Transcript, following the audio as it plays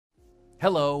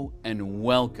Hello and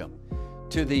welcome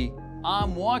to the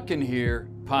I'm Walking Here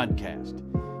podcast.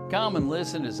 Come and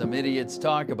listen to some idiots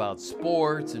talk about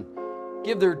sports and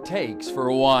give their takes for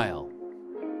a while.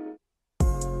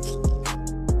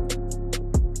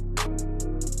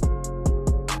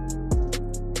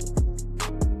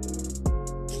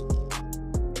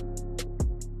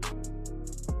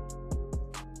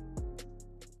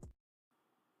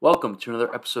 Welcome to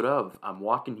another episode of I'm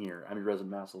Walking Here. I'm your resident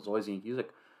master, as always, Ian Cusick.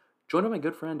 Joined by my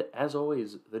good friend, as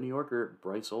always, the New Yorker,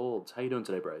 Bryce Olds. How you doing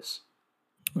today, Bryce?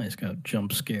 I just got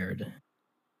jump scared.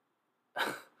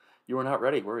 You were not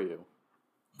ready, were you?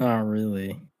 Not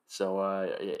really. So,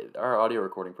 our audio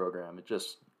recording program, it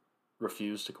just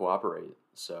refused to cooperate.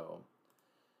 So,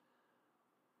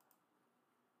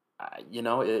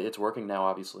 it's working now,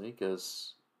 obviously,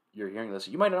 because you're hearing this.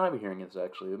 You might not be hearing this,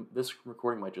 actually. This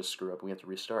recording might just screw up and we have to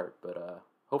restart, but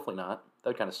hopefully not.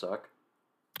 That would kind of suck.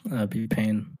 That'd be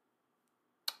pain.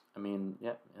 I mean,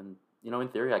 yeah, and, in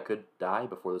theory, I could die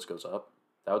before this goes up.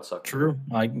 That would suck. True.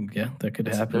 That could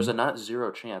happen. There's a not zero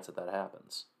chance that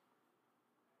happens.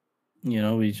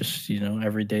 We just,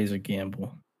 every day's a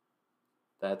gamble.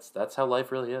 That's how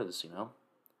life really is,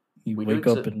 You wake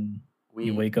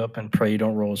up and pray you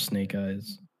don't roll snake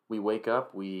eyes. We wake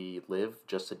up, we live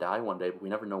just to die one day, but we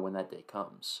never know when that day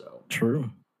comes. So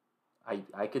true.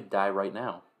 I could die right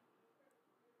now.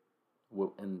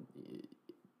 And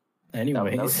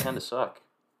anyways, that would kind of suck.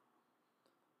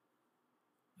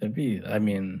 It'd be,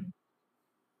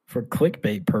 for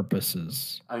clickbait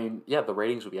purposes. The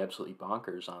ratings would be absolutely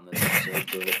bonkers on this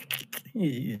episode.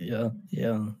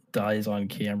 Yeah. Dies on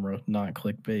camera, not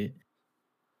clickbait.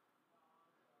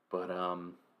 But,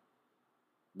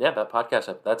 that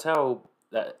podcast, that's how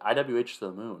that IWH to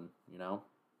the moon,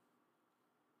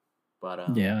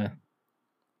 But, yeah.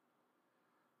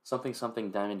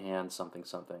 Something, diamond hand, something.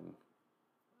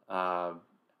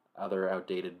 Other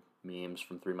outdated memes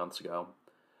from 3 months ago.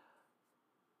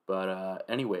 But,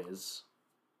 anyways,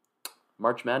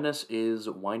 March Madness is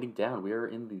winding down. We are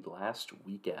in the last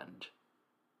weekend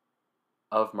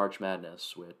of March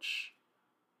Madness, which,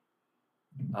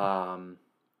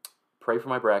 pray for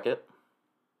my bracket.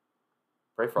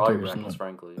 Pray for all your brackets,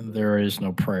 frankly. There is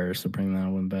no prayers to bring that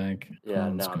one back.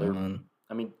 Yeah,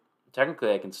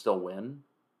 technically I can still win.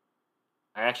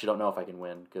 I actually don't know if I can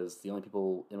win, because the only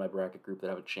people in my bracket group that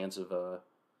have a chance of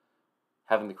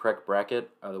having the correct bracket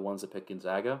are the ones that pick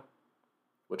Gonzaga,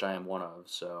 which I am one of,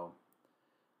 so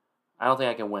I don't think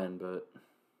I can win, but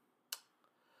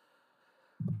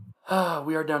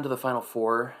we are down to the final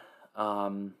four.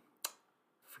 Forget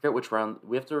which round.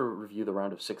 We have to review the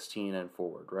round of 16 and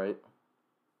forward, right?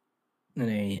 An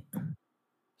 8.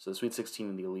 So the Sweet 16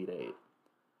 and the Elite 8.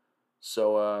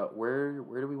 So where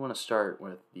do we want to start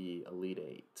with the Elite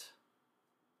 8?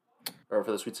 Or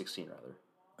for the Sweet 16, rather.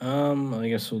 I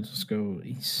guess we'll just go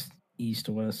east,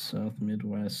 west, south,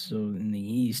 midwest. So in the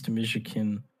east,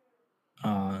 Michigan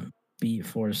beat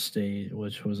Florida State,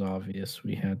 which was obvious.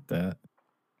 We had that.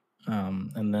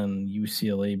 And then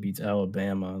UCLA beats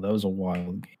Alabama. That was a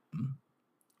wild game.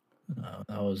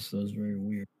 That was very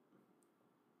weird.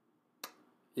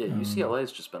 Yeah,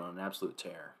 UCLA's just been on an absolute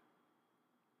tear.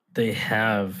 They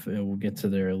have, and we'll get to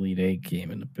their Elite 8 game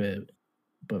in a bit.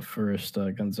 But first,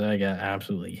 Gonzaga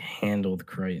absolutely handled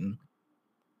Creighton.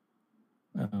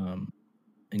 And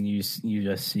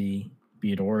USC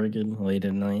beat Oregon late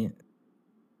at night.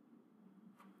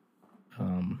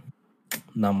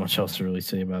 Not much else to really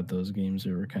say about those games.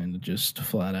 They were kind of just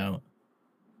flat out.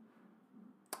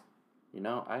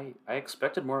 I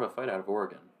expected more of a fight out of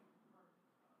Oregon.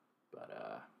 But,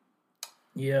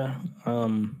 yeah.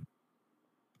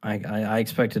 I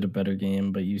expected a better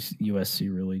game, but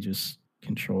USC really just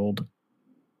controlled.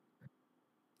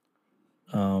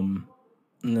 And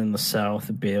then the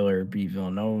South, Baylor beat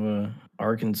Villanova.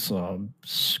 Arkansas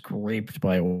scraped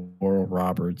by Oral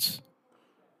Roberts.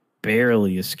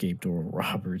 Barely escaped Oral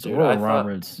Roberts. Dude,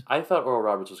 I thought Oral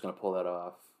Roberts was going to pull that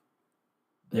off.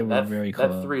 They were very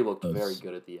close. That 3 looked very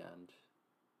good at the end.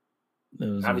 It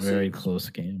was a very close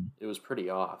game. It was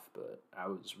pretty off, but I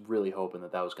was really hoping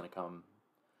that was going to come.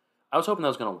 I was hoping that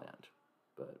was going to land,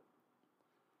 but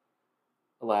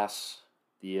alas,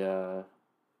 the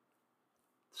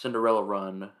Cinderella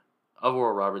run of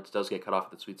Oral Roberts does get cut off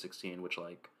at the Sweet 16, which,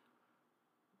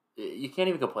 you can't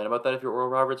even complain about that if you're Oral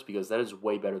Roberts, because that is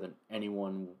way better than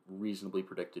anyone reasonably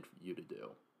predicted you to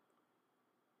do.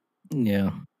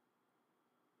 Yeah.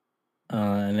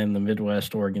 And in the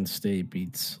Midwest, Oregon State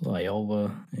beats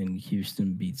Loyola, and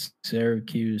Houston beats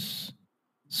Syracuse.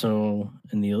 So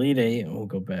in the Elite 8, we'll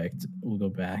go back.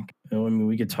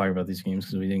 We could talk about these games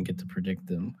because we didn't get to predict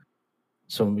them.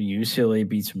 So UCLA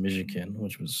beats Michigan,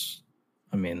 which was,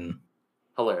 I mean,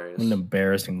 Hilarious. an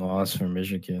embarrassing loss for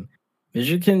Michigan.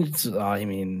 Michigan's, I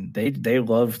mean, they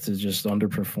love to just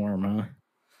underperform, huh?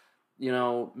 You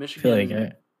know,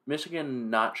 Michigan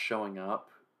not showing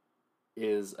up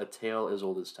is a tale as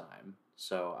old as time.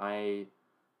 So I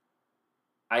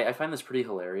find this pretty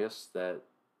hilarious that,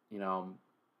 you know,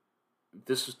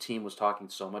 this team was talking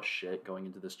so much shit going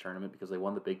into this tournament because they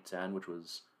won the Big Ten, which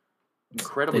was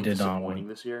incredibly disappointing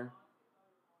this year.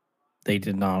 They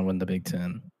did not win the Big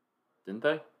Ten. Didn't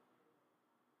they?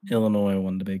 Illinois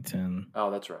won the Big Ten. Oh,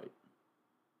 that's right.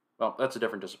 Well, that's a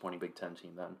different disappointing Big Ten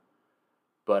team then.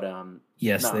 But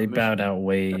yes, they bowed out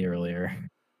way earlier.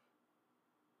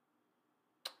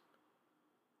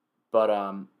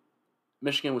 But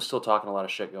Michigan was still talking a lot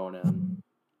of shit going in.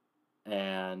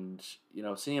 And, you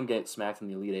know, seeing them get smacked in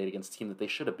the Elite Eight against a team that they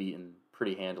should have beaten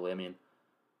pretty handily. I mean,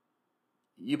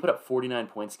 you put up 49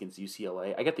 points against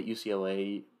UCLA. I get that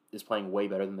UCLA is playing way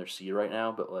better than their seed right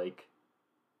now, but, like,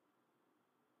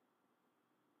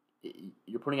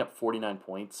 you're putting up 49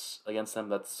 points against them.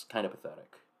 That's kind of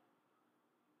pathetic.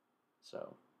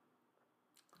 So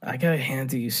I got to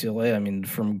hand to UCLA. I mean,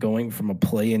 from going from a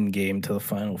play-in game to the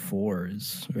Final Four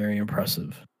is very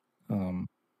impressive.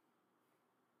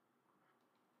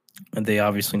 And they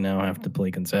obviously now have to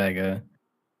play Gonzaga,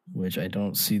 which I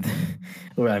don't see.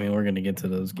 I mean, we're going to get to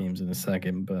those games in a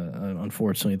second, but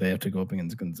unfortunately, they have to go up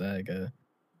against Gonzaga.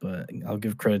 But I'll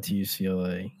give credit to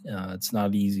UCLA. It's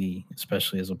not easy,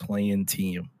 especially as a play-in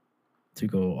team, to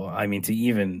go. I mean, to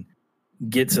even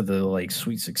get to the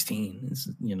Sweet 16 is,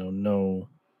 you know, no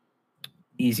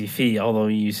easy feat. Although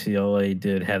UCLA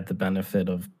did have the benefit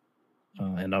of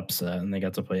an upset, and they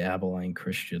got to play Abilene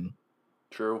Christian.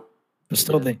 True. But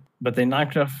still, they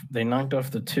knocked off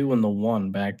the 2 and the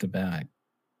 1 back to back,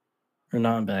 or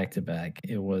not back to back.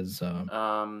 It was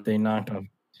they knocked off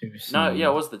 2.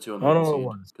 It was the 2 and the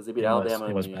 1 seed because they beat Alabama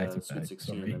in the Sweet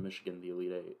 16 and then Michigan in the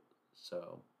Elite Eight.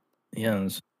 So yeah,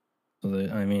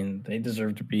 I mean, they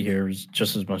deserve to be here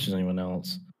just as much as anyone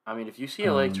else. I mean, if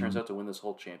UCLA turns out to win this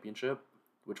whole championship,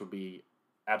 which would be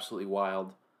absolutely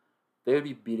wild, they would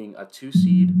be beating a 2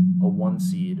 seed, a 1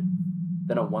 seed,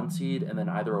 then a 1 seed, and then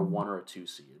either a 1 or a 2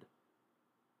 seed,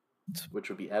 which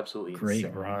would be absolutely great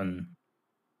insane. Run.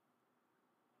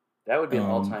 That would be an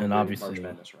all-time great March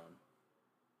Madness run.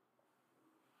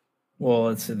 Well,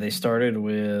 let's say they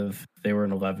were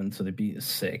in 11, so they beat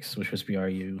 6, which was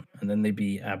BRU, and then they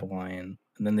beat Abilene,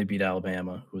 and then they beat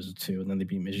Alabama, who was a 2, and then they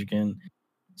beat Michigan.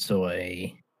 So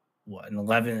an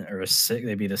 11 or a 6,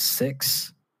 they beat a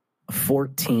 6, a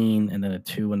 14, and then a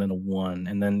 2, and then a 1.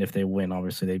 And then if they win,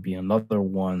 obviously they'd be another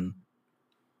 1.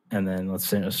 And then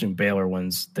assume Baylor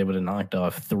wins, they would have knocked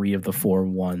off 3 of the 4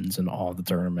 1s in all the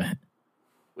tournament.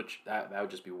 Which that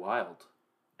would just be wild.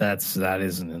 That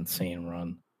is an insane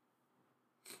run.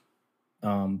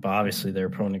 But obviously their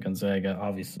opponent Gonzaga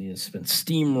obviously has been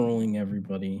steamrolling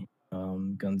everybody.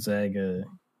 Gonzaga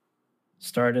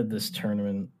started this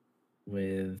tournament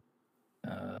with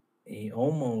it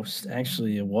was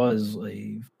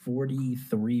a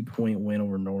 43-point win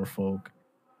over Norfolk,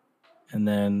 and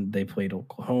then they played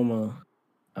Oklahoma.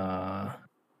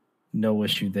 No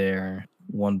issue there,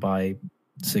 won by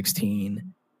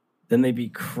 16. Then they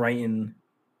beat Creighton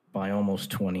by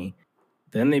almost 20.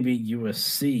 Then they beat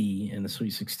USC in the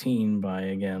Sweet 16 by,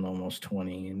 again, almost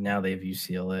 20. And now they have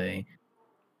UCLA.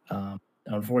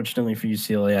 Unfortunately for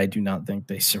UCLA, I do not think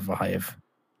they survive.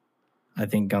 I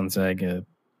think Gonzaga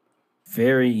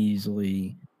very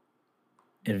easily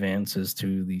advances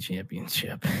to the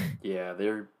championship. Yeah,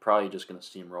 they're probably just going to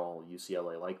steamroll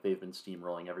UCLA like they've been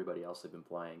steamrolling everybody else they've been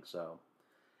playing. So,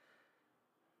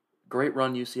 great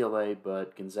run, UCLA,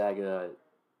 but Gonzaga,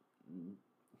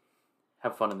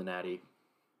 have fun in the Natty.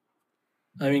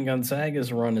 I mean,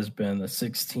 Gonzaga's run has been a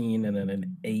 16 and then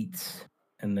an 8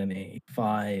 and then a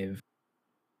 5.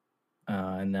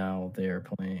 And now they're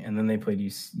playing, and then they played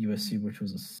USC, which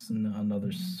was a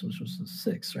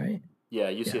 6, right? Yeah,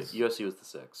 USC was the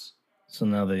 6. So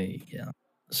now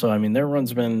So I mean, their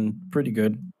run's been pretty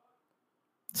good,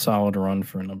 solid run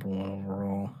for a number 1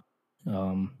 overall.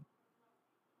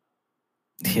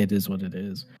 It is what it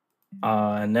is.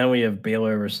 And now we have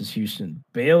Baylor versus Houston.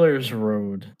 Baylor's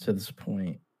road to this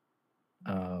point,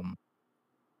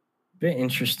 bit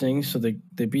interesting. So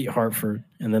they beat Hartford,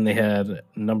 and then they had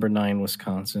number 9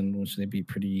 Wisconsin, which they beat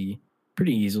pretty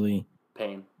easily.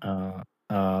 Pain.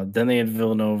 Then they had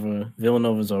Villanova.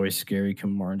 Villanova's always scary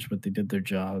come March, but they did their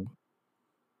job.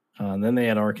 Then they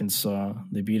had Arkansas.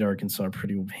 They beat Arkansas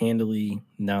pretty handily.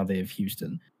 Now they have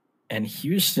Houston, and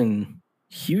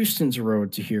Houston's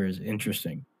road to here is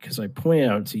interesting because I pointed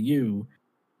out to you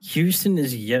Houston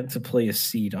is yet to play a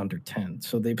seed under 10.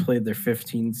 So they played their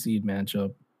 15 seed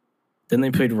matchup. Then they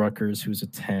played Rutgers, who was a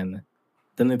 10.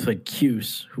 Then they played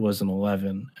Cuse, who was an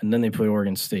 11. And then they played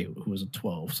Oregon State, who was a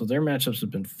 12. So their matchups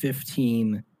have been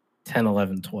 15, 10,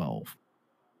 11, 12.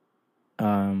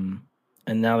 And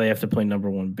now they have to play number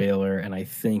 1 Baylor. And I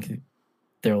think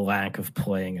their lack of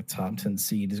playing a top 10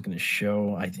 seed is going to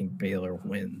show. I think Baylor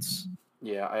wins.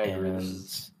 Yeah, I agree. And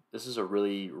This is a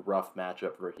really rough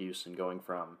matchup for Houston, going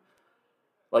from,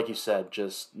 like you said,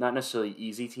 just not necessarily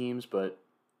easy teams, but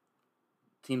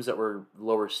teams that were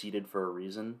lower seeded for a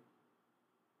reason,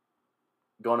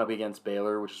 going up against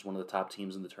Baylor, which is one of the top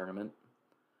teams in the tournament.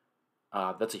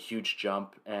 That's a huge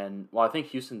jump. And while I think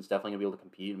Houston's definitely going to be able to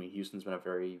compete, I mean, Houston's been a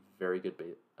very, very good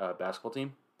basketball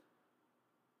team.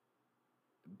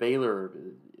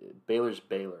 Baylor's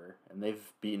Baylor, and they've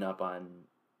beaten up on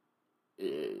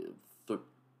the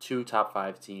 2 top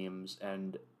 5 teams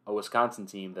and a Wisconsin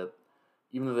team that,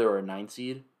 even though they were a 9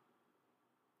 seed,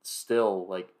 still,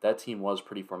 like, that team was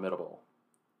pretty formidable.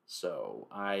 So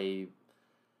I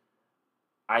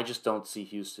just don't see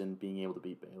Houston being able to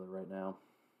beat Baylor right now.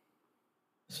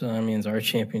 So that means our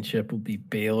championship will be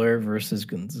Baylor versus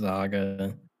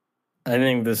Gonzaga. I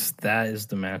think that is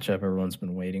the matchup everyone's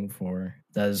been waiting for.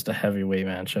 That is the heavyweight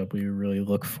matchup we really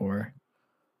look for.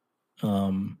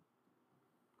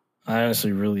 I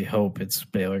honestly really hope it's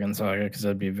Baylor Gonzaga, because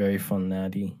that'd be a very fun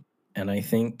natty. And I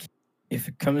think if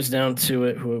it comes down to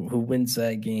it, who wins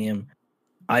that game,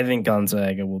 I think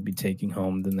Gonzaga will be taking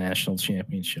home the national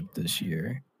championship this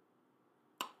year.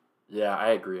 Yeah, I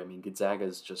agree. I mean,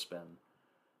 Gonzaga's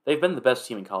they've been the best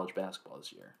team in college basketball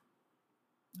this year.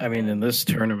 I mean, in this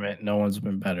tournament, no one's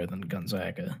been better than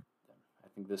Gonzaga. I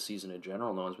think this season in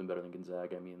general, no one's been better than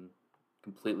Gonzaga. I mean,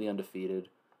 completely undefeated.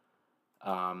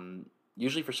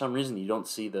 Usually, for some reason, you don't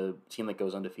see the team that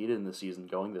goes undefeated in the season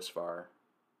going this far.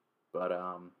 But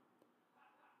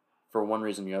for one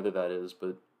reason or the other, that is.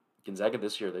 But Gonzaga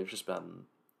this year, it's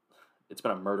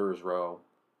been a murderer's row.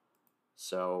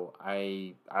 So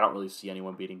I don't really see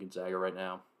anyone beating Gonzaga right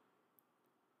now.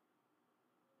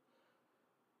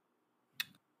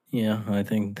 Yeah, I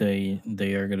think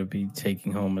they are going to be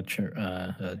taking home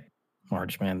a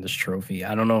March Madness trophy.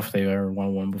 I don't know if they've ever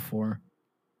won one before,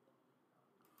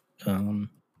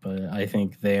 but I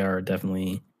think they are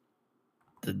definitely,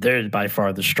 they're by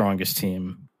far the strongest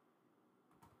team.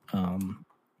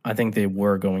 I think they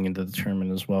were going into the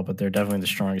tournament as well, but they're definitely the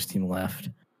strongest team left,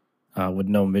 with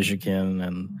no Michigan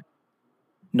and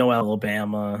no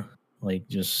Alabama.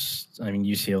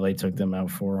 UCLA took them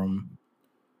out for them.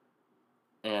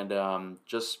 And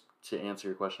just to answer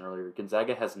your question earlier,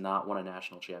 Gonzaga has not won a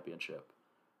national championship.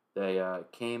 They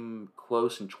came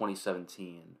close in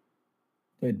 2017,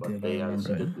 but they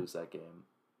did lose that game.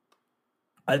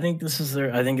 I think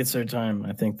it's their time.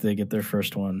 I think they get their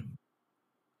first one.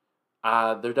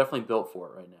 They're definitely built for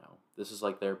it right now. This is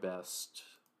like their best.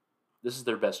 This is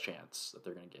their best chance that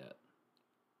they're going to get.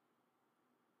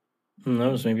 Who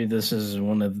knows? Maybe this is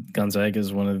Gonzaga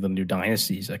is one of the new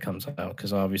dynasties that comes out,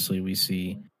 because obviously we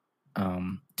see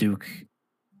Duke.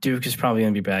 Duke is probably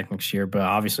going to be back next year, but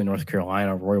obviously North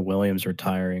Carolina, Roy Williams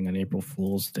retiring on April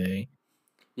Fool's Day.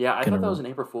 Yeah, I thought that was an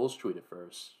April Fool's tweet at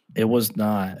first. It was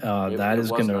not. That's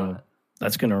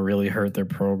going to really hurt their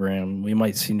program. We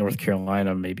might see North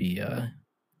Carolina maybe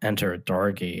enter a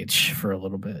dark age for a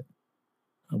little bit,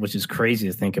 which is crazy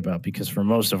to think about, because for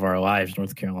most of our lives,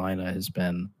 North Carolina has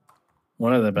been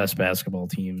one of the best basketball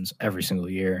teams every single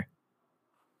year,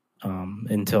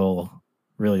 until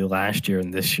really last year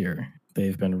and this year.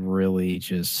 They've been really they've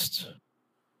just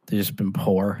been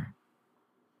poor.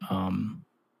 And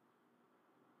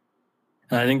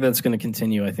I think that's going to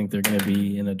continue. I think they're going to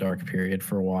be in a dark period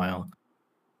for a while.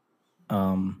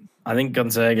 I think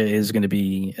Gonzaga is going to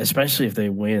be, especially if they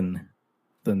win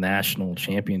the national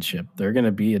championship, they're going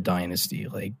to be a dynasty.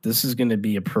 Like, this is going to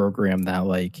be a program that,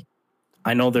 like,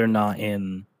 I know they're not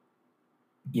in,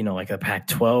 like a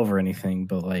Pac-12 or anything,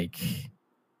 but like,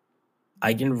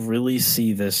 I can really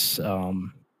see this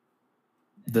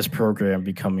this program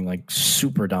becoming like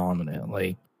super dominant.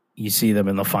 Like, you see them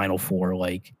in the Final Four.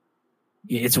 Like,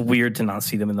 it's weird to not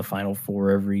see them in the Final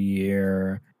Four every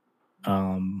year.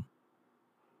 They're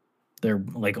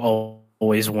like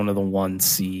always one of the 1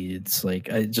 seeds. Like,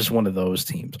 just one of those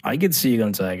teams. I could see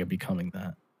Gonzaga becoming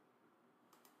that.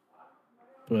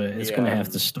 But it's going to have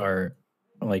to start,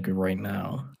 like, right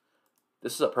now.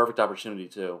 This is a perfect opportunity,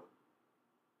 too.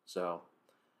 So,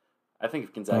 I think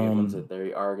if Gonzaga wins it,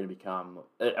 they are going to become...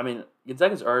 I mean,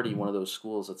 Gonzaga's already one of those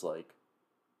schools that's like,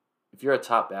 if you're a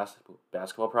top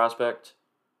basketball prospect,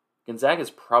 Gonzaga's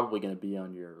probably going to be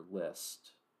on your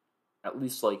list. at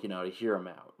least like, to hear him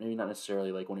out. Maybe not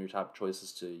necessarily like one of your top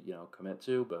choices to, commit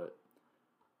to, but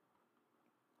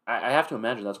I have to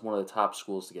imagine that's one of the top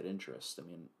schools to get interest. I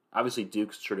mean, obviously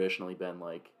Duke's traditionally been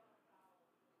like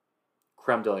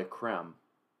creme de la creme,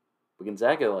 but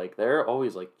Gonzaga, like, they're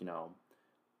always like,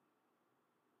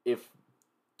 if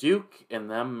Duke and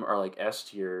them are like S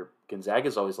tier,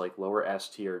 Gonzaga's always like lower S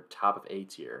tier, top of A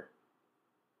tier.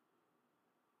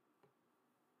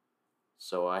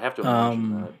 So I have to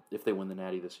imagine that if they win the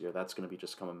Natty this year, that's going to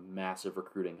become a massive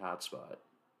recruiting hotspot.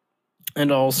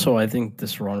 And also, I think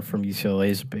this run from UCLA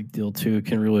is a big deal too. It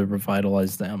can really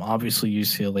revitalize them. Obviously,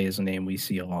 UCLA is a name we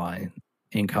see a lot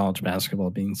in college basketball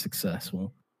being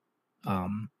successful.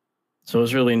 So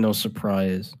it's really no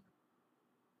surprise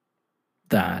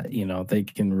that, they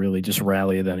can really just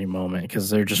rally at any moment because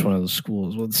they're just one of those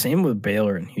schools. Well, the same with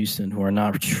Baylor and Houston, who are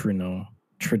not,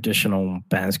 traditional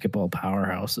basketball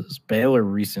powerhouses. Baylor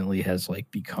recently has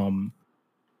become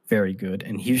very good,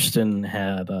 and Houston's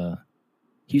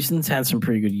had some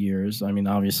pretty good years. I mean,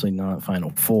 obviously not Final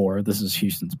Four. This is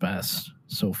Houston's best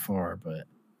so far, but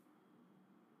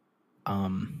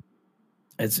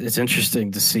it's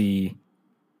interesting to see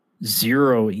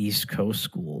 0 East Coast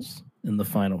schools in the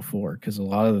Final Four because a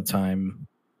lot of the time,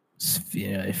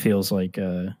 it feels like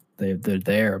they're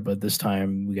there, but this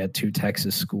time we got 2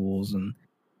 Texas schools and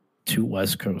 2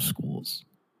 West Coast schools,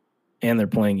 and they're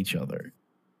playing each other.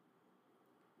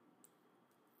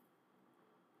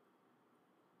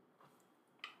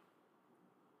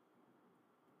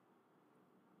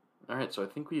 All right, so I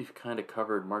think we've kind of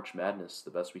covered March Madness the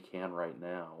best we can right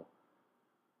now.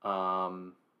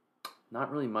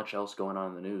 Not really much else going on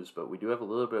in the news, but we do have a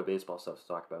little bit of baseball stuff to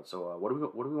talk about. So, what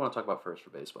do we want to talk about first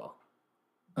for baseball?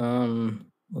 The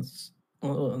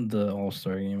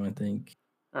All-Star game, I think.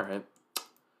 All right.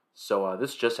 So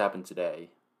this just happened today,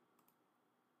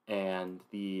 and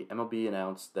the MLB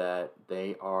announced that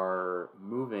they are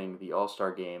moving the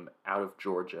All-Star game out of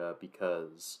Georgia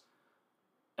because,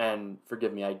 and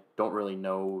forgive me, I don't really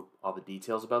know all the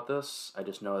details about this. I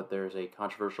just know that there's a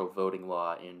controversial voting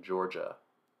law in Georgia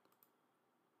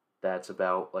that's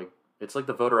about it's like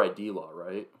the voter ID law,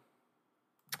 right?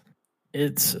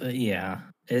 It's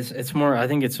it's more. I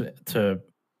think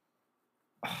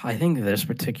I think this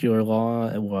particular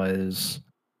law was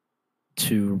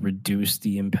to reduce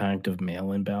the impact of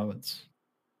mail-in ballots.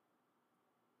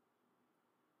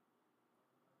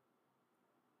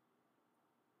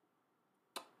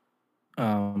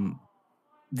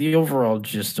 The overall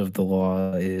gist of the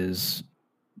law is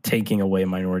taking away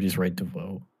minorities' right to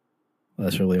vote.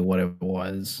 That's really what it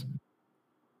was.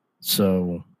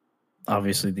 So,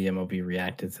 obviously, the MLB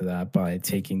reacted to that by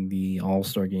taking the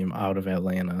All-Star game out of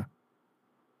Atlanta.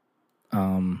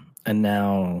 And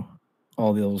now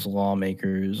all those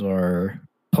lawmakers are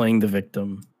playing the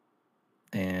victim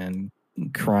and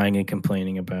crying and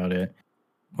complaining about it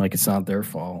like it's not their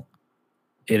fault.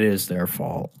 It is their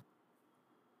fault.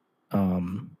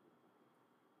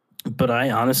 But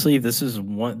I honestly, this is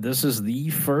the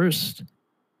first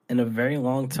in a very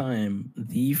long time,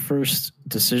 the first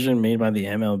decision made by the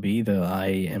MLB that I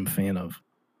am a fan of.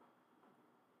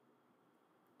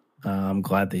 I'm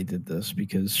glad they did this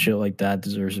because shit like that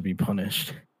deserves to be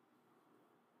punished.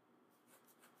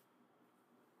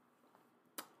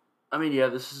 I mean, yeah,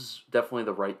 this is definitely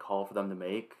the right call for them to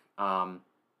make. I'm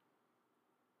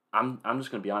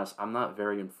just gonna be honest. I'm not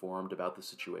very informed about the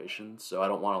situation, so I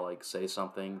don't want to say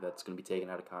something that's gonna be taken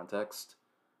out of context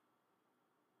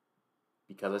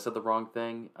because I said the wrong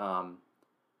thing.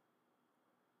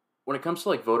 When it comes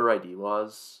to voter ID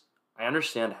laws, I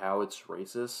understand how it's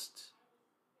racist.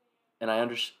 And I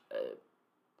understand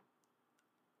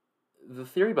the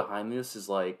theory behind this is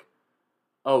so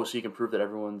you can prove that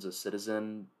everyone's a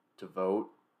citizen to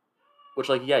vote, which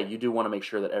yeah, you do want to make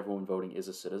sure that everyone voting is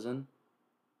a citizen.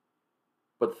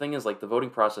 But the thing is, the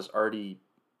voting process already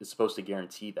is supposed to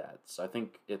guarantee that. So I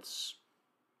think it's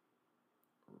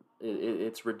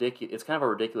ridiculous. It's kind of a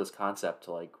ridiculous concept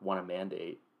to want to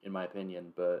mandate, in my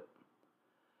opinion. But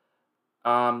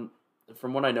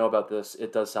from what I know about this,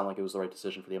 it does sound like it was the right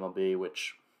decision for the MLB,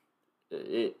 which,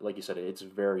 like you said, it's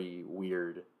very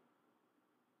weird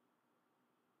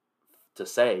to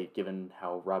say, given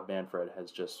how Rob Manfred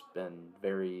has just been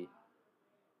very,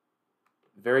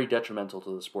 very detrimental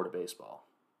to the sport of baseball.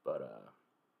 But,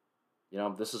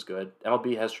 this is good.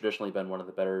 MLB has traditionally been one of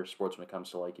the better sports when it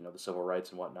comes to, the civil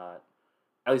rights and whatnot,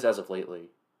 at least as of lately.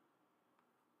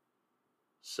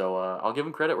 So I'll give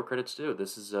them credit where credit's due.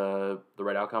 This is the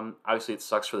right outcome. Obviously, it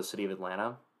sucks for the city of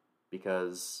Atlanta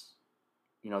because,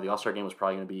 the All-Star game was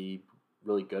probably going to be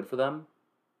really good for them.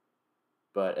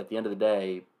 But at the end of the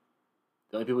day,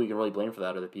 the only people you can really blame for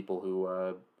that are the people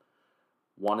who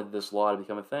wanted this law to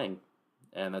become a thing.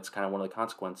 And that's kind of one of the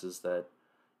consequences, that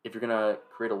if you're going to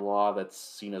create a law that's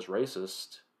seen as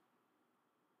racist,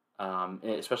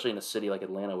 especially in a city like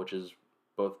Atlanta, which is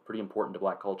both pretty important to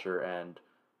black culture and,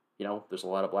 there's a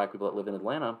lot of black people that live in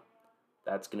Atlanta,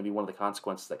 that's going to be one of the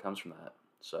consequences that comes from that.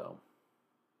 So,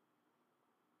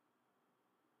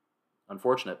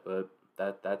 unfortunate, but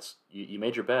that's you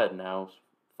made your bed, now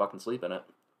fucking sleep in it.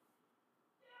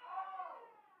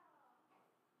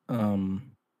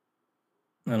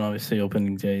 And obviously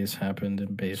opening days happened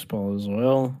in baseball as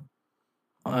well,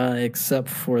 except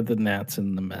for the Nats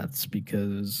and the Mets,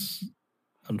 because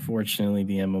unfortunately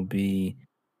the MLB,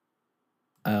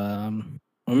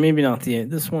 or maybe not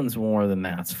this one's more the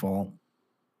Nats' fault,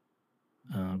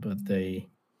 but they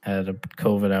had a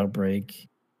COVID outbreak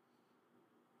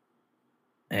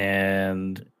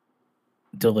and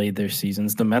delayed their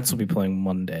seasons. The Mets will be playing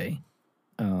Monday.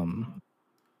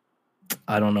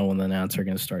 I don't know when the Nats are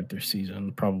going to start their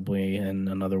season, probably in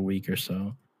another week or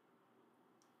so.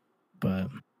 But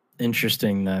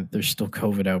interesting that there's still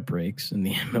COVID outbreaks in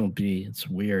the MLB. It's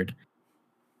weird.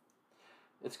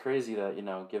 It's crazy that,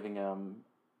 giving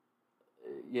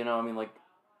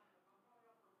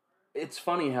it's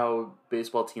funny how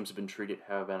baseball teams have been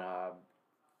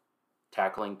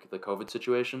tackling the COVID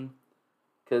situation.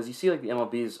 Because you see, like, the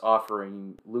MLB is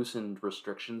offering loosened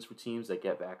restrictions for teams that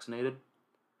get vaccinated.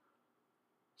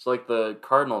 So, like, the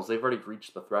Cardinals, they've already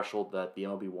reached the threshold that the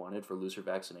MLB wanted for looser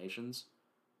vaccinations.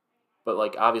 But,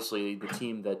 like, obviously, the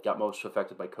team that got most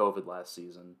affected by COVID last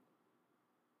season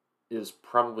is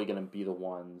probably going to be the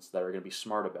ones that are going to be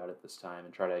smart about it this time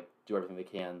and try to do everything they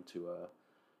can to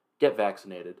get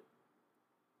vaccinated.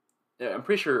 I'm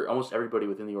pretty sure almost everybody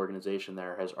within the organization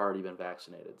there has already been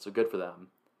vaccinated, so good for them.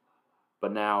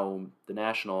 But now the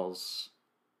Nationals,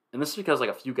 and this is because,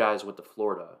 like, a few guys went to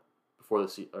Florida before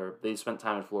they spent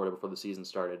time in Florida before the season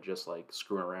started, just, like,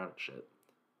 screwing around and shit.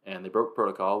 And they broke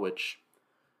protocol, which,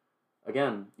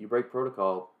 again, you break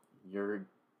protocol,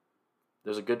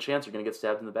 there's a good chance you're going to get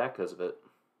stabbed in the back because of it.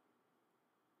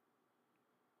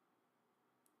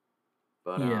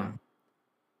 But, yeah.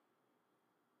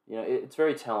 It's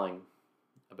very telling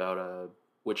about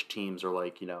which teams are,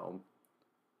 like,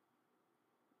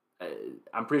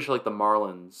 I'm pretty sure, like, the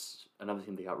Marlins, another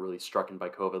team that got really struck by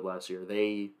COVID last year,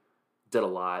 they did a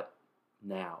lot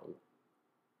now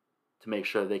to make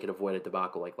sure they could avoid a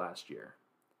debacle like last year,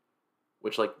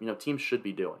 which, like, teams should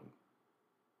be doing.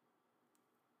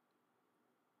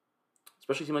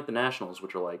 Especially a team like the Nationals,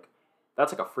 which are, like,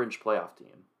 that's like a fringe playoff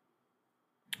team.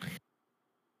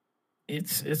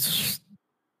 It's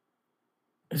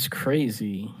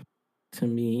crazy to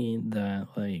me that,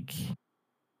 like,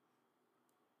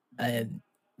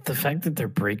 the fact that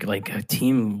a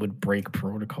team would break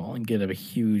protocol and get a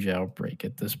huge outbreak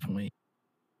at this point,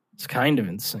 it's kind of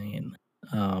insane.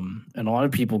 And a lot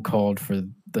of people called for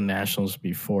the Nationals to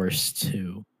be forced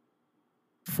to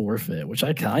forfeit, which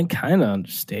I kind of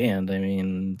understand. I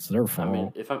mean, it's their fault. I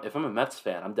mean, if I'm a Mets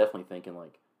fan, I'm definitely thinking,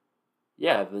 like,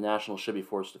 yeah, the Nationals should be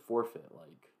forced to forfeit. Like,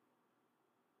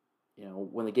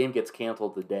 when the game gets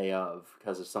canceled the day of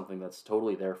because of something that's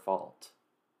totally their fault,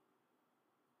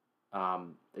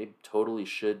 they totally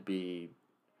should be.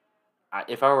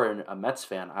 If I were a Mets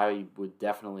fan, I would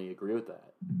definitely agree with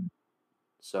that.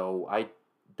 So I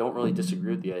don't really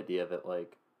disagree with the idea that,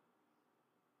 like,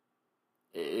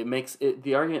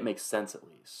 the argument makes sense at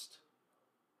least.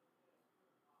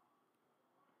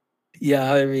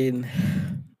 Yeah, I mean,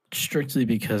 strictly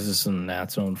because it's the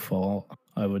Nats' own fault,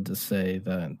 I would just say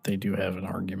that they do have an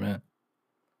argument.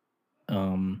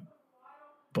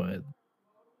 But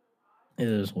it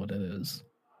is what it is.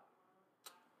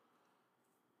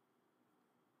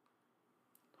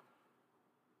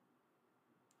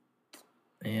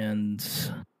 And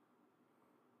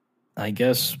I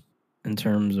guess in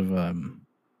terms of the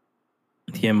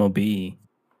MLB,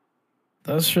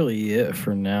 that's really it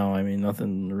for now. I mean,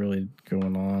 nothing really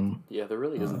going on. Yeah, there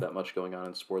really isn't that much going on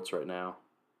in sports right now.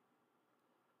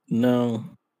 No.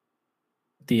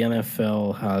 The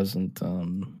NFL hasn't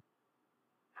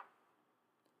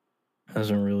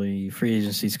really, free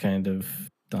agency's kind of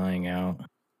dying out.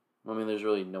 I mean, there's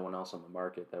really no one else on the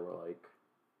market that we're like.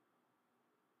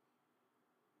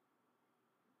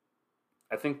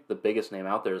 I think the biggest name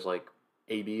out there is, like,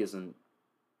 AB isn't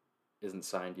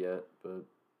signed yet, but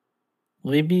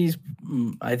well,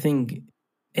 I think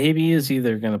AB is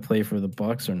either going to play for the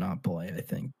Bucks or not play. I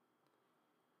think.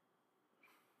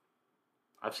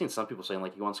 I've seen some people saying,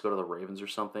 like, he wants to go to the Ravens or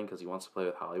something because he wants to play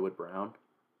with Hollywood Brown.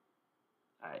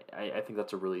 I think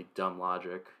that's a really dumb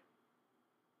logic.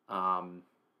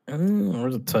 Or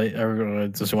the tight. Or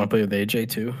does he want to play with AJ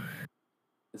too?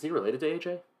 Is he related to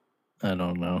AJ? I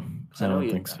don't know. 'Cause I don't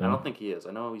think so. I don't think he is.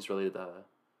 I know he's related to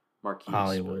Marquise.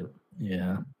 Hollywood.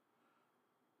 Yeah.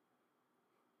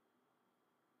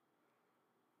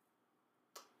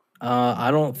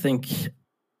 I don't think.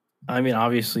 I mean,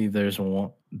 obviously, there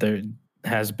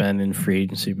has been in free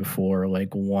agency before,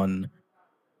 like one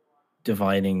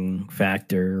dividing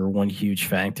factor or one huge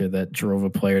factor that drove a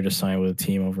player to sign with a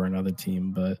team over another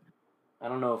team. But I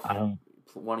don't know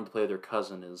if wanting to play with their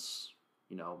cousin is,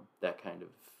 that kind of.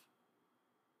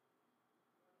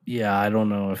 Yeah, I don't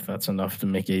know if that's enough to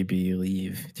make AB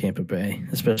leave Tampa Bay,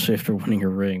 especially after winning a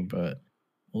ring. But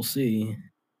we'll see.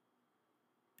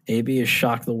 AB has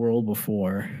shocked the world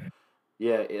before.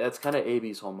 Yeah, that's kind of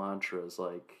AB's whole mantra. Is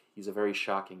like he's a very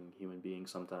shocking human being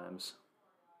sometimes.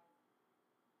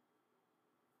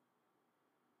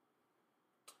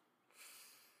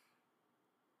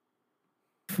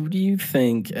 Who do you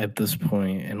think at this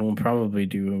point, and we'll probably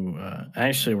do,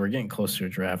 actually, we're getting close to a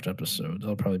draft episode.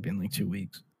 That'll probably be in like 2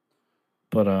 weeks.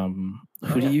 But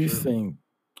who do you think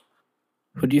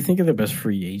of the best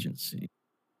free agency?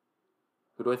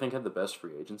 Who do I think had the best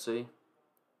free agency?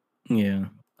 Yeah.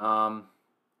 I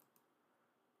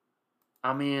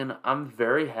mean, I'm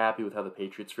very happy with how the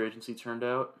Patriots free agency turned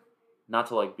out. Not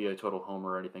to be a total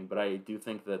homer or anything, but I do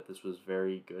think that this was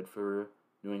very good for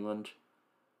New England.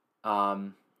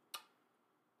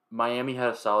 Miami had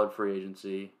a solid free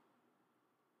agency.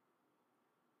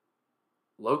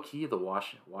 Low key, the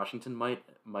Washington might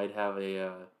have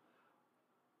a.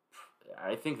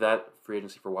 I think that free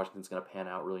agency for Washington's going to pan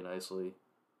out really nicely.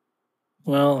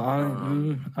 Well,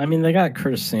 I mean, they got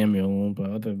Curtis Samuel,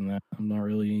 but other than that, I'm not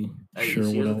really sure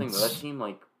what else. Thing, though, that team,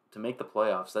 to make the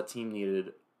playoffs, that team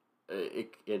needed.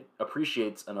 It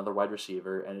appreciates another wide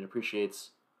receiver, and it appreciates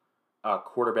a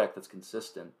quarterback that's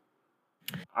consistent.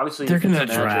 Obviously, they're going to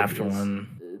draft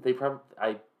one.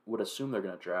 I would assume they're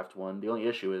going to draft one. The only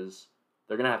issue is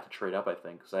they're going to have to trade up, I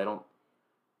think, because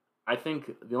I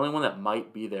think the only one that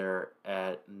might be there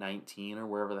at 19 or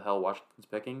wherever the hell Washington's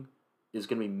picking is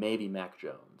going to be maybe Mac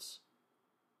Jones.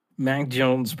 Mac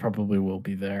Jones probably will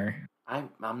be there.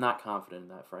 I'm not confident in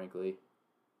that, frankly.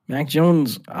 Mac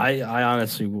Jones, I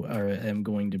honestly am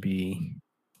going to be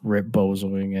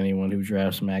rip-bozoing anyone who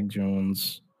drafts Mac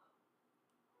Jones.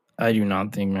 I do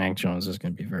not think Mac Jones is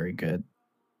going to be very good.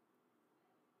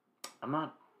 I'm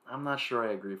not sure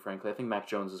I agree, frankly. I think Mac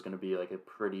Jones is going to be a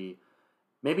pretty,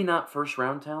 maybe not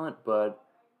first-round talent, but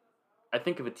I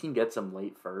think if a team gets him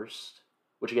late first,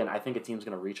 which again, I think a team's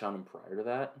going to reach on him prior to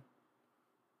that,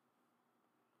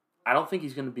 I don't think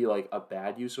he's going to be a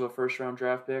bad use of a first-round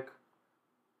draft pick.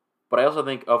 But I also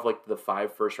think of the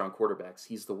 5 first-round quarterbacks,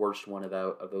 he's the worst one of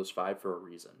those 5 for a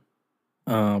reason.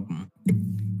 A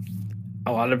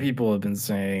lot of people have been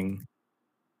saying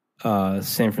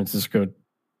San Francisco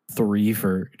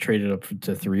traded up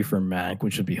to 3 for Mac,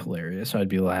 which would be hilarious. I'd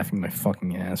be laughing my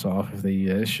fucking ass off if they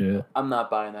do that shit. I'm not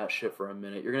buying that shit for a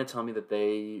minute. You're gonna tell me that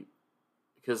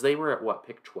because they were at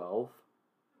pick 12?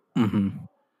 Mm-hmm.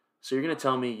 So you're gonna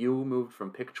tell me you moved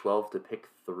from pick 12 to pick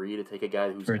 3 to take a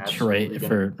guy who's for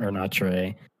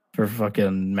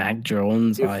fucking Mac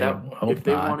Jones? If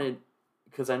they wanted,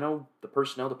 because I know the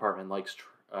personnel department likes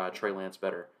Trey Lance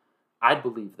better. I'd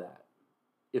believe that.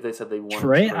 If they said they wanted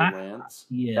Trey Lance,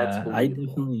 yeah, I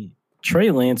definitely.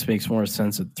 Trey Lance makes more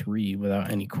sense at 3 without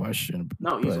any question.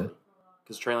 No, easily,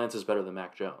 because Trey Lance is better than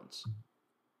Mac Jones.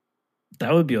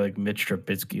 That would be Mitch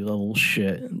Trubisky level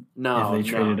shit. No, if they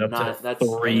traded up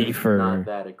to 3 for not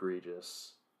that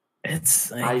egregious.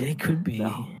 It could be.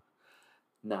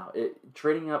 No,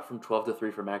 trading up from 12 to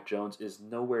 3 for Mac Jones is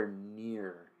nowhere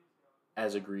near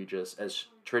as egregious as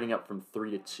trading up from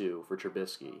 3 to 2 for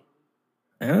Trubisky.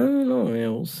 I don't know,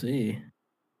 man. We'll see.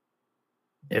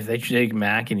 If they take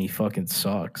Mac and he fucking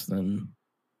sucks, then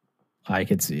I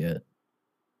could see it.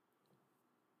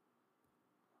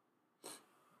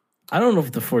 I don't know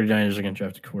if the 49ers are going to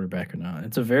draft a quarterback or not.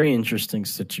 It's a very interesting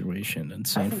situation in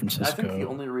San Francisco. I think the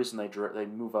only reason they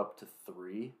move up to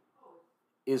 3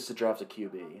 is to draft a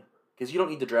QB, because you don't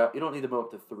need to draft. You don't need to move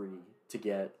up to 3 to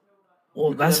get.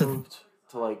 Well, that's really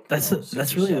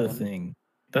the thing.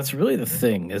 That's really the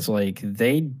thing. Is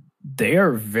they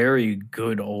are very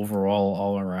good overall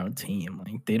all around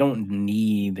team. They don't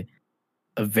need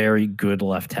a very good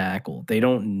left tackle. They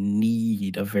don't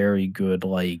need a very good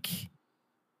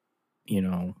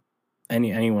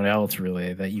anyone else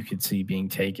really that you could see being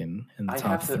taken in the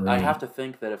top 3. I have to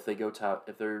think that if they go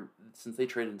since they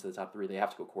traded into the top 3, they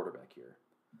have to go quarterback here.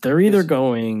 They're either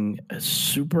going a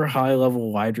super high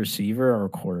level wide receiver or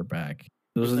quarterback.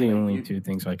 Those are the only 2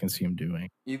 things I can see them doing.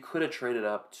 You could have traded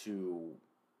up to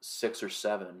 6 or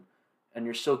 7, and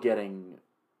you're still getting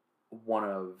one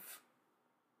of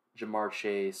Jamar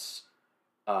Chase,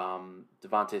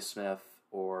 Devontae Smith,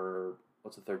 or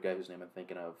what's the third guy whose name I'm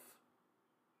thinking of?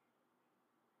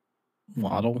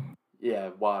 Waddle. Yeah,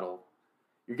 Waddle.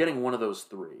 You're getting one of those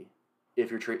 3 if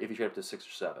you trade up to 6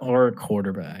 or 7. Or a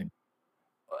quarterback.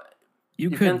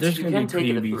 There's going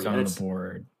to be QBs on the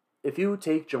board. If you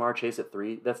take Jamar Chase at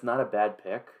 3, that's not a bad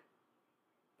pick.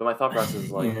 But my thought process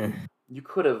is like, you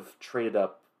could have traded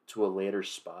up to a later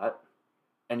spot,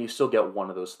 and you still get one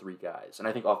of those 3 guys. And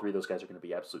I think all 3 of those guys are going to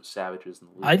be absolute savages in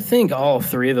the league. I think all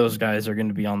 3 of those guys are going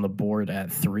to be on the board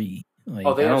at 3.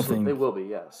 Like, they will be,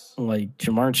 yes. Like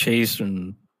Jamar Chase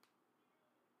and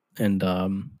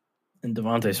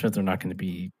Devontae Smith are not going to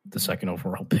be the second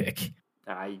overall pick.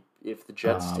 If the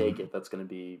Jets take it, that's going to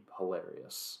be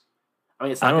hilarious. I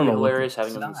mean, it's not going to be hilarious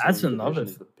having them in the same division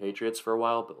as the Patriots for a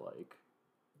while, but like...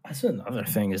 That's another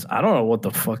thing is I don't know what the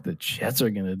fuck the Jets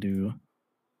are going to do.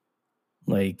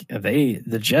 Like,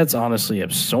 the Jets honestly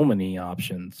have so many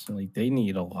options. Like, they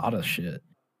need a lot of shit.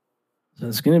 So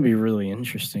it's going to be really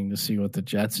interesting to see what the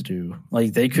Jets do.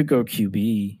 Like, they could go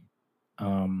QB.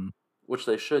 Which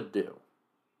they should do.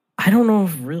 I don't know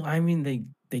if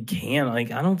they can.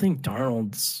 Like, I don't think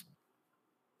Darnold's...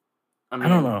 I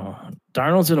don't know.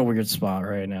 Darnold's in a weird spot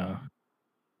right now.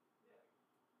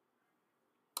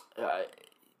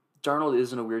 Darnold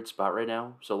is in a weird spot right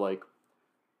now. So, like,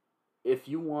 if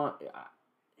you want...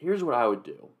 Here's what I would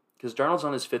do. Because Darnold's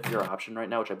on his 5th-year option right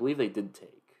now, which I believe they did take.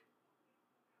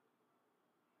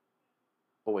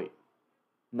 Oh, wait.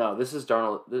 No, this is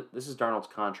Darnold's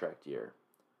contract year.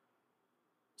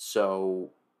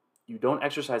 So, you don't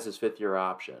exercise his 5th-year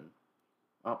option.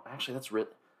 Oh, actually, that's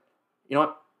written... You know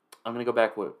what? I'm going to go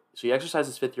back. So, you exercise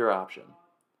his 5th-year option.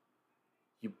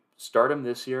 You start him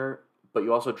this year, but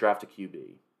you also draft a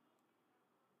QB.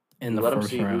 In the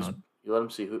first round. You let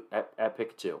him see who at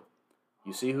pick 2.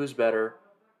 You see who's better,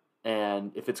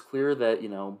 and if it's clear that,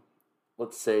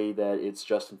 let's say that it's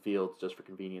Justin Fields, just for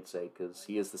convenience sake, because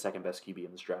he is the second best QB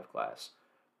in this draft class.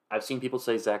 I've seen people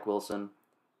say Zach Wilson.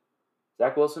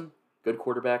 Zach Wilson, good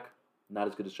quarterback, not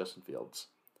as good as Justin Fields.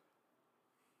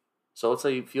 So let's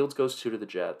say Fields goes 2 to the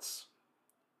Jets.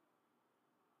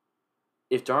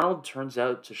 If Darnold turns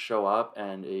out to show up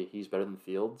and he's better than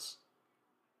Fields,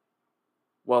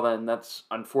 well, then that's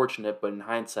unfortunate, but in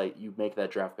hindsight, you make that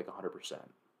draft pick 100%.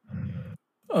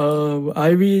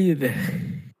 I mean,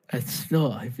 I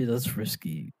feel that's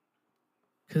risky.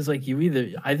 Because, like,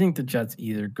 I think the Jets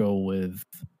either go with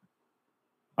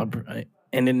an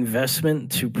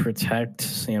investment to protect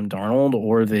Sam Darnold,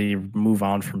 or they move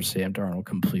on from Sam Darnold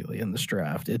completely in this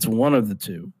draft. It's one of the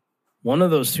two. One of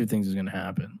those two things is going to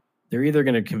happen. They're either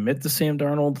going to commit to Sam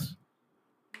Darnold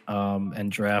and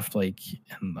draft like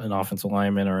an offensive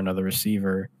lineman or another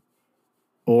receiver,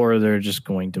 or they're just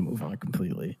going to move on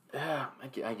completely. Yeah,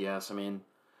 I guess. I mean,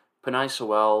 Penei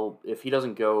Sewell, if he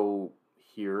doesn't go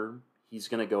here, he's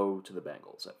going to go to the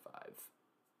Bengals at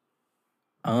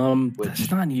 5. That's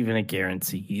not even a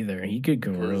guarantee either. He could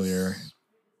go earlier.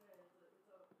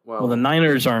 Well, the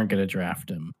Niners aren't going to draft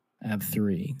him at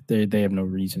 3. They have no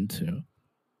reason to.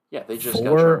 Yeah, they just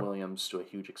got Trent Williams to a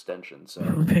huge extension. So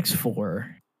who picks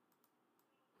 4?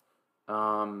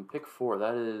 Pick 4.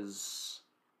 That is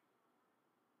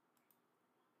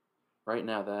right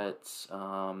now. That's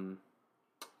the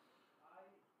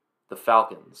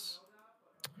Falcons.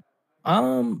 I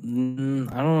don't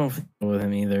know if I with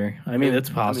him either. I mean, it's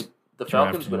possible. The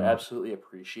Falcons would absolutely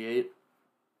appreciate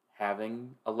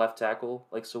having a left tackle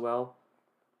like Sewell,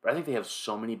 but I think they have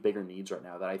so many bigger needs right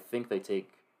now that I think they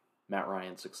take Matt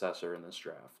Ryan's successor in this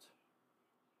draft.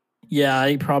 Yeah,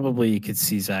 I probably could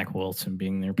see Zach Wilson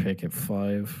being their pick at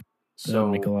 5. That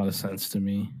would make a lot of sense to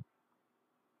me.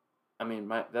 I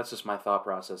mean, that's just my thought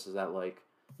process. Is that like,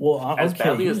 as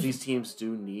badly as these teams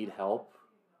do need help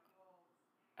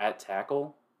at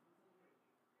tackle,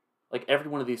 like every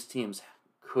one of these teams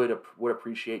would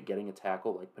appreciate getting a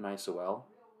tackle like Penei Sewell.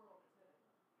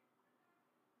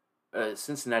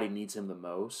 Cincinnati needs him the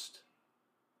most.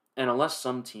 And unless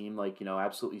some team,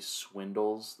 absolutely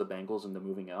swindles the Bengals into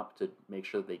moving up to make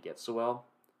sure that they get Sewell,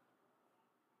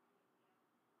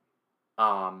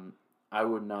 I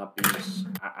would not be...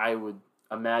 I would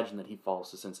imagine that he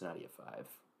falls to Cincinnati at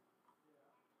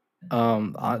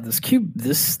 5. This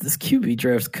QB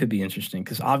draft could be interesting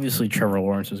because obviously Trevor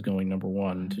Lawrence is going number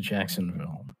 1 to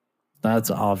Jacksonville. That's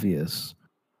obvious.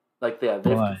 They've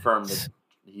confirmed that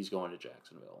he's going to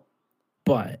Jacksonville.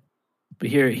 But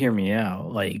hear me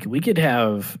out. Like, we could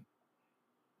have...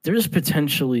 There's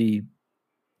potentially...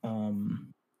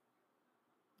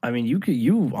 I mean,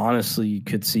 you honestly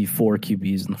could see 4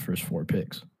 QBs in the first 4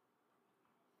 picks.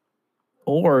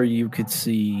 or you could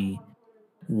see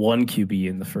one QB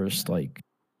in the first like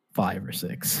 5 or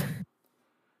 6.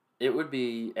 It would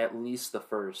be at least the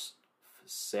first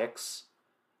 6.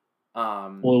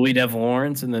 Well, we'd have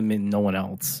Lawrence and then no one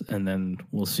else, and then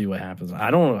we'll see what happens.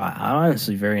 I'm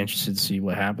honestly very interested to see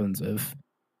what happens if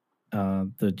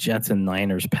the Jets and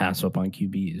Niners pass up on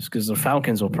QBs, because the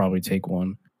Falcons will probably take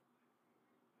one.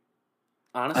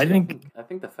 Honestly, I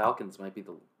think the Falcons might be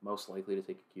the most likely to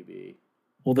take a QB.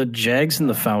 Well, the Jags and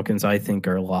the Falcons, I think,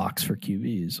 are locks for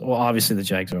QBs. Well, obviously the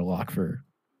Jags are a lock for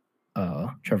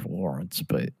Trevor Lawrence,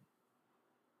 but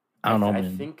I don't know. I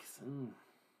think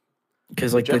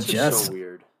because like the Jets, are so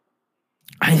weird.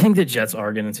 I think the Jets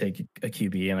are going to take a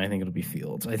QB, and I think it'll be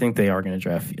Fields. I think they are going to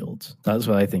draft Fields. That's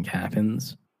what I think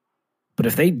happens. But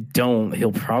if they don't,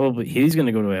 he's going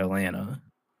to go to Atlanta,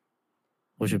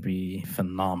 which would be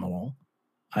phenomenal.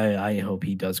 I hope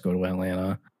he does go to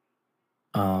Atlanta.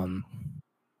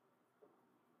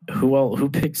 Who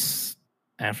picks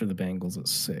after the Bengals at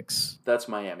 6? That's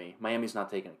Miami. Miami's not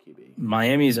taking a QB.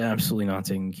 Miami's absolutely not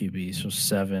taking QB. So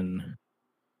 7.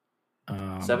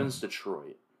 7's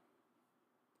Detroit.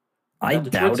 I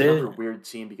doubt it. Another weird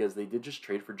team because they did just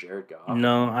trade for Jared Goff.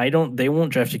 No, I don't. They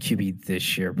won't draft a QB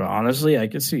this year, but honestly, I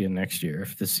could see it next year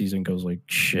if the season goes like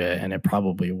shit, and it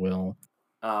probably will.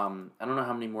 I don't know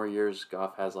how many more years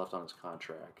Goff has left on his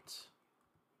contract.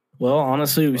 Well,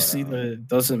 honestly, we see that it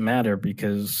doesn't matter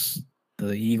because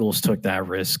the Eagles took that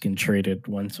risk and traded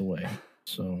Wentz away.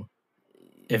 So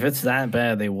if it's that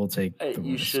bad, they will take the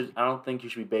risk. I don't think you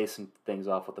should be basing things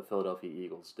off what the Philadelphia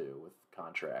Eagles do with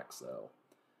contracts, though.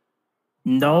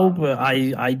 No, but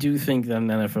I do think that an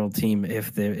NFL team,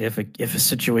 if a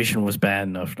situation was bad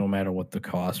enough, no matter what the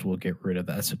cost, will get rid of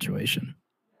that situation.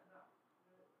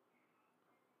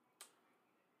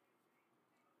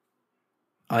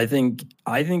 I think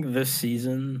this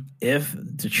season, if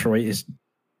Detroit is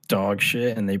dog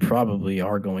shit, and they probably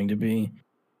are going to be,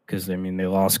 because I mean they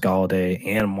lost Golladay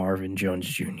and Marvin Jones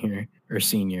Jr. or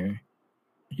Senior.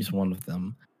 He's one of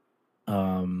them.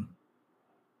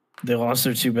 They lost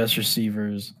their 2 best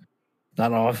receivers.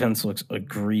 That offense looks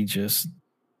egregious.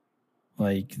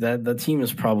 Like that, the team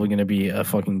is probably going to be a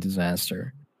fucking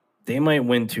disaster. They might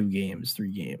win 2 games, 3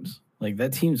 games. Like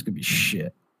that team's going to be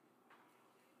shit.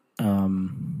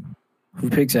 Who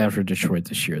picks after Detroit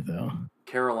this year, though?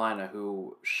 Carolina,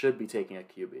 who should be taking a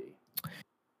QB.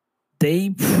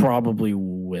 They probably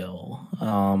will.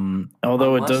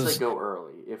 Although unless it does. They go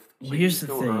early. Here's the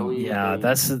thing.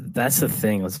 That's the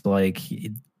thing. It's like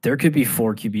there could be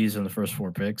 4 QBs in the first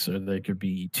 4 picks, or there could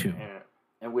be 2.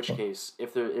 In which case,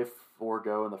 if 4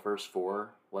 go in the first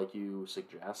 4, like you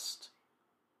suggest,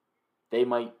 they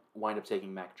might wind up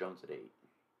taking Mac Jones at 8.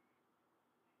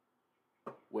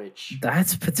 Which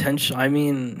that's potential. I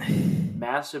mean,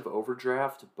 massive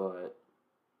overdraft, but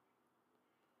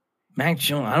Mac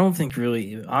Jones, I don't think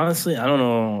really. Honestly, I don't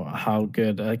know how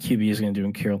good QB is going to do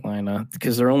in Carolina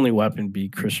because their only weapon be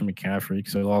Christian McCaffrey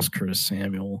because they lost Curtis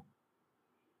Samuel.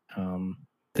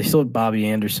 They still have Bobby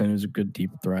Anderson, who's a good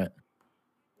deep threat.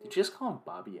 Did you just call him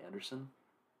Bobby Anderson?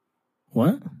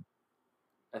 What?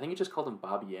 I think you just called him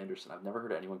Bobby Anderson. I've never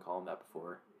heard anyone call him that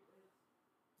before.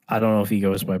 I don't know if he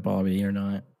goes by Bobby or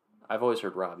not. I've always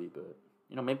heard Robbie, but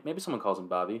maybe someone calls him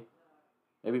Bobby.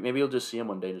 Maybe you'll just see him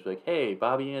one day and just be like, "Hey,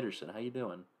 Bobby Anderson, how you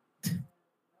doing?"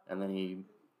 And then he,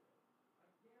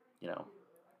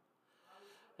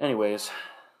 Anyways,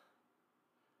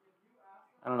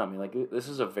 I don't know. I mean, like this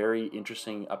is a very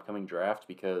interesting upcoming draft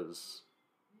because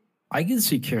I can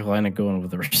see Carolina going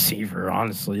with a receiver.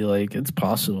 Honestly, like it's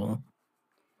possible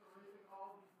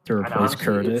to replace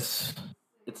Curtis.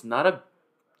 It's not a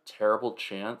terrible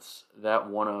chance that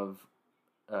one of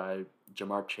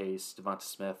Jamar Chase, Devonta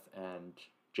Smith, and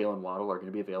Jalen Waddle are going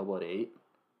to be available at 8.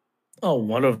 Oh,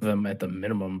 one of them at the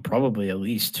minimum, probably at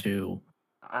least 2.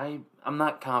 I'm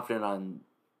not confident on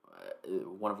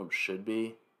one of them should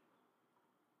be.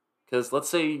 Because let's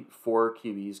say 4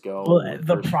 QBs go. Well,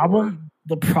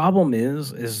 the problem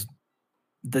is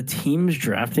the teams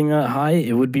drafting that high.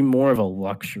 It would be more of a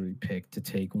luxury pick to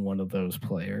take one of those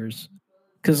players.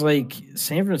 Because, like,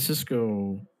 San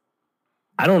Francisco,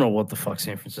 I don't know what the fuck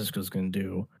San Francisco's going to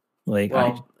do. Like,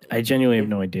 well, I genuinely have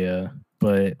no idea.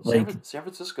 But, like... San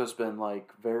Francisco's been,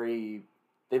 like,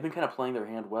 they've been kind of playing their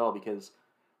hand well because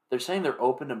they're saying they're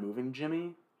open to moving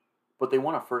Jimmy, but they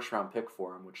want a first-round pick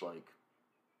for him, which, like...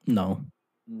 No,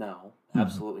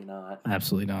 absolutely not.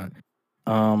 Absolutely not.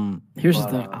 Here's the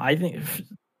thing. I think,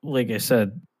 like I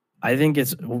said, I think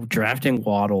it's drafting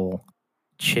Waddle,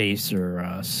 Chase,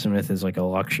 or Smith is like a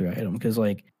luxury item because,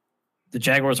 like, the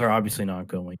Jaguars are obviously not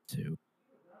going to.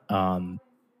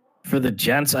 For the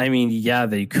Jets, I mean, yeah,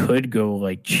 they could go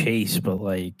like Chase, but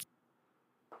like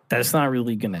that's not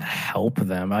really going to help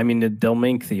them. I mean, they'll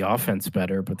make the offense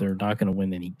better, but they're not going to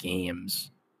win any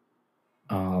games.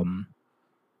 And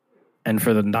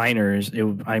for the Niners,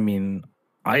 I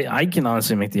can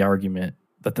honestly make the argument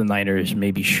that the Niners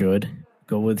maybe should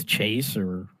go with Chase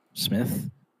or Smith.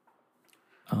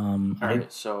 All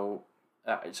right, so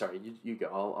sorry, you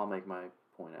go. I'll make my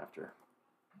point after.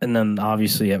 And then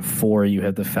obviously at 4, you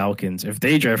have the Falcons. If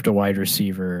they draft a wide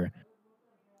receiver,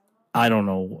 I don't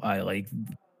know.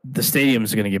 The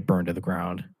stadium's going to get burned to the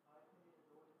ground.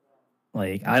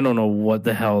 Like, I don't know what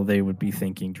the hell they would be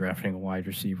thinking drafting a wide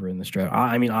receiver in this draft.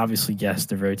 I mean, obviously, yes,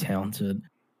 they're very talented.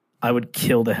 I would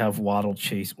kill to have Waddle,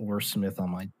 Chase, or Smith on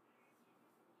my.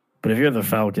 But if you're the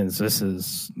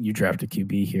Falcons, you draft a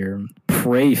QB here.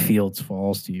 Pray Fields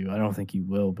falls to you. I don't think he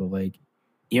will, but like,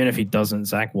 even if he doesn't,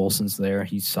 Zach Wilson's there.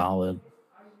 He's solid.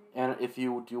 And if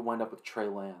you do wind up with Trey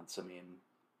Lance, I mean,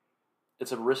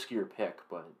 it's a riskier pick,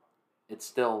 but it's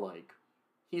still like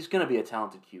he's going to be a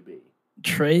talented QB.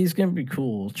 Trey's going to be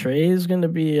cool. Trey is going to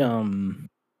be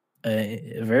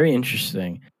very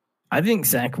interesting. I think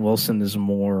Zach Wilson is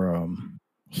more.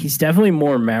 He's definitely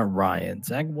more Matt Ryan.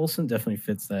 Zach Wilson definitely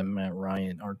fits that Matt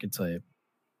Ryan archetype.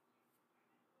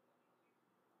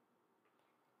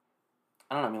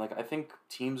 I don't know. I mean, like, I think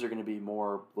teams are going to be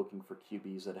more looking for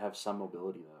QBs that have some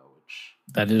mobility, though.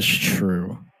 That is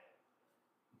true.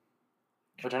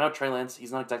 Which I know Trey Lance,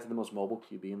 he's not exactly the most mobile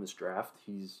QB in this draft.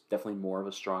 He's definitely more of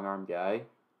a strong arm guy.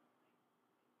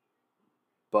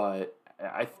 But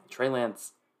Trey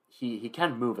Lance, he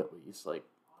can move at least. Like,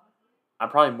 I'm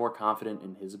probably more confident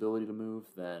in his ability to move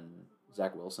than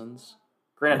Zach Wilson's.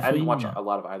 Granted, I didn't watch a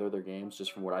lot of either of their games,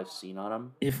 just from what I've seen on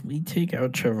them. If we take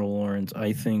out Trevor Lawrence,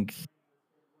 I think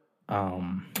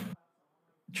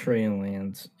Trey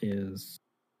Lance is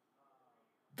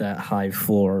that high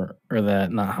floor, or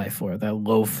that not high floor, that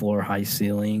low floor, high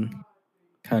ceiling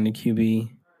kind of QB.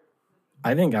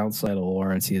 I think outside of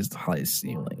Lawrence, he has the highest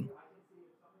ceiling.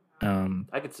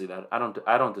 I could see that. I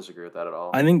don't disagree with that at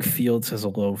all. I think Fields has a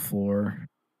low floor.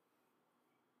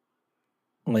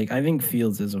 Like, I think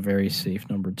Fields is a very safe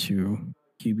number 2,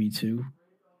 QB2.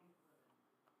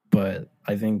 But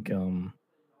I think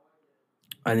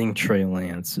Trey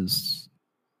Lance has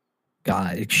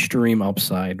got extreme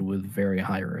upside with very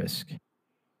high risk.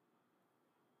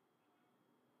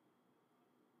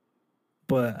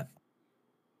 But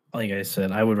like I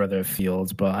said, I would rather have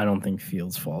Fields, but I don't think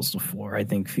Fields falls to 4. I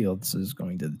think Fields is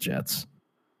going to the Jets.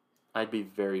 I'd be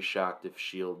very shocked if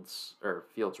Fields.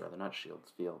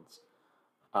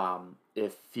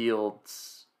 If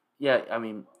Fields, yeah, I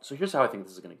mean, so here's how I think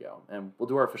this is going to go. And we'll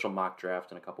do our official mock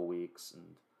draft in a couple weeks. And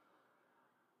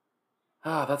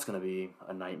that's going to be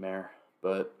a nightmare.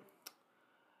 But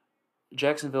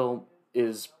Jacksonville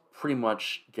is pretty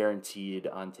much guaranteed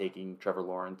on taking Trevor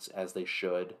Lawrence, as they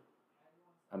should.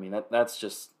 I mean, that's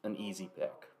just an easy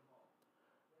pick.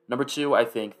 Number 2, I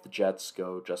think the Jets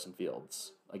go Justin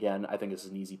Fields. Again, I think this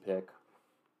is an easy pick.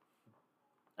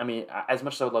 I mean, as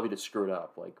much as I would love you to screw it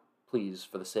up, like, please,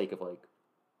 for the sake of, like,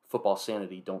 football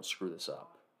sanity, don't screw this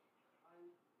up.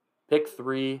 Pick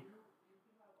 3,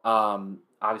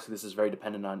 obviously this is very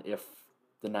dependent on if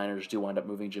the Niners do wind up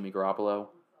moving Jimmy Garoppolo.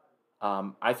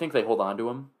 I think they hold on to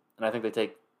him, and I think they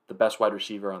take the best wide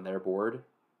receiver on their board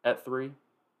at 3.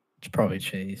 It's probably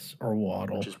Chase or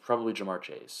Waddle. Which is probably Jamar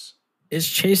Chase. It's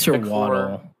Chase or Pick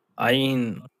Waddle. 4. I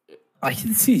mean, I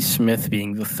can see Smith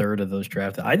being the third of those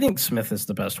drafted. I think Smith is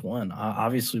the best one.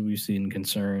 Obviously, we've seen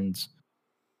concerns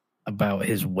about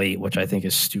his weight, which I think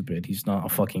is stupid. He's not a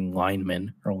fucking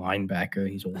lineman or linebacker.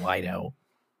 He's a wideout.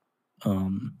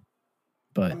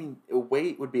 But I mean,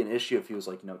 weight would be an issue if he was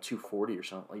like 240 or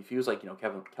something. Like if he was like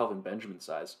Kelvin Benjamin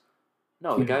size.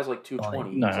 No, the guy's like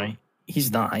 220. No,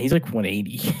 he's not. He's like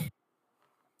 180.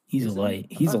 He's light.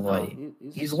 He's light.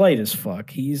 He's light as fuck.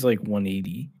 He's like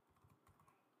 180.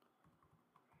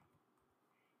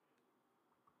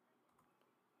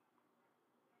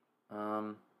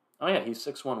 Oh yeah, he's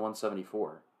 6'1",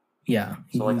 174. Yeah.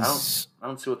 So like I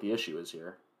don't see what the issue is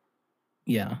here.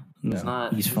 Yeah. No,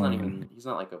 he's fine. He's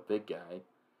not like a big guy.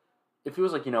 If he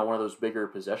was like, one of those bigger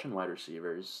possession wide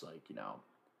receivers, like,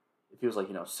 if he was like,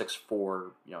 6'4",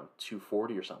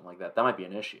 240 or something like that, that might be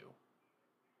an issue.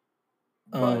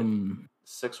 But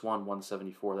 6'1",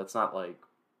 174, that's not like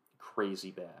crazy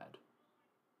bad.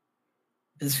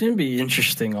 It's going to be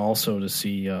interesting also to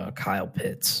see Kyle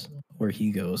Pitts, where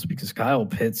he goes, because Kyle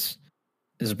Pitts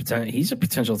is he's a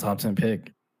potential top 10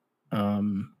 pick.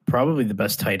 Probably the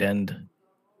best tight end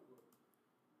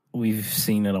we've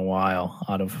seen in a while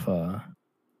out of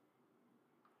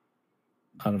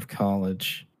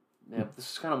college. Yeah,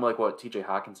 this is kind of like what T.J.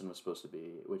 Hawkinson was supposed to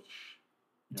be, which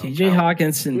T.J.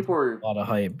 Hawkinson, people were a lot of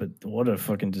hype, but what a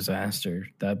fucking disaster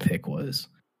that pick was.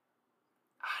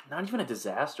 Not even a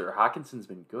disaster. Hawkinson's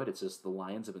been good. It's just the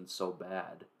Lions have been so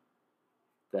bad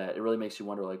that it really makes you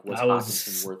wonder, like, was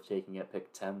Hawkinson worth taking at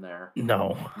pick 10 there?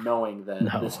 No. Knowing that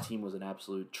this team was an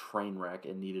absolute train wreck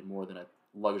and needed more than a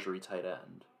luxury tight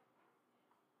end.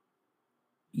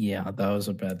 Yeah, that was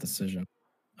a bad decision.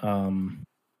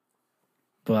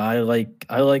 But I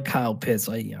like Kyle Pitts.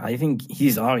 I think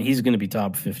he's going to be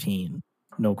top 15.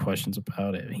 No questions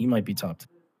about it. He might be top 10.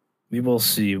 We will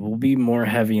see. We'll be more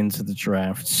heavy into the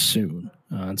draft soon.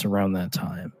 It's around that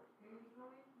time.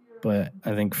 But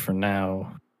I think for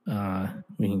now,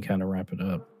 we can kind of wrap it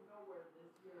up.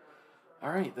 All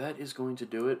right, that is going to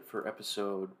do it for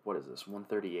episode, what is this,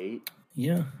 138?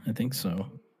 Yeah, I think so.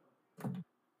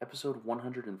 Episode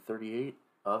 138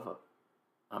 of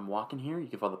I'm Walking Here. You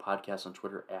can follow the podcast on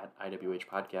Twitter at IWH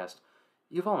Podcast.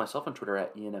 You can follow myself on Twitter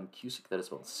at Ian M. Cusick, that is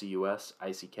spelled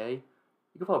C-U-S-I-C-K.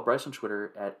 You can follow Bryce on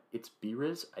Twitter at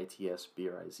ItsBriz,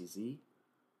 I-T-S-B-R-I-Z-Z.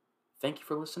 Thank you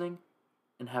for listening,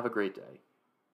 and have a great day.